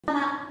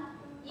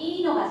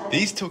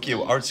These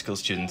Tokyo Art School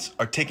students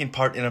are taking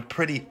part in a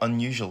pretty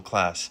unusual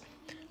class,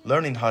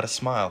 learning how to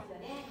smile.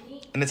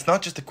 And it's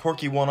not just a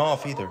quirky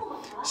one-off either.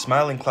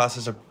 Smiling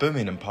classes are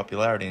booming in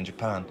popularity in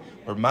Japan,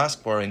 where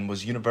mask wearing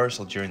was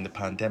universal during the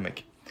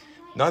pandemic.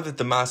 Now that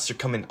the masks are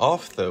coming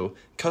off though,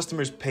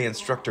 customers pay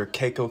instructor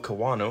Keiko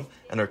Kawano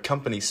and her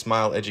company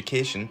Smile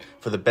Education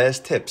for the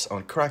best tips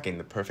on cracking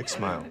the perfect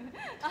smile.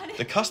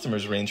 The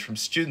customers range from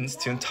students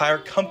to entire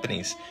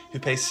companies who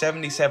pay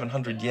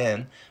 7,700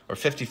 yen or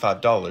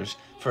 $55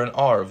 for an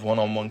hour of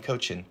one-on-one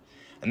coaching.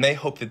 And they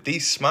hope that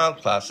these smile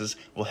classes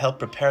will help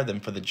prepare them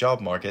for the job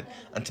market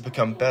and to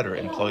become better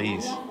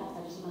employees.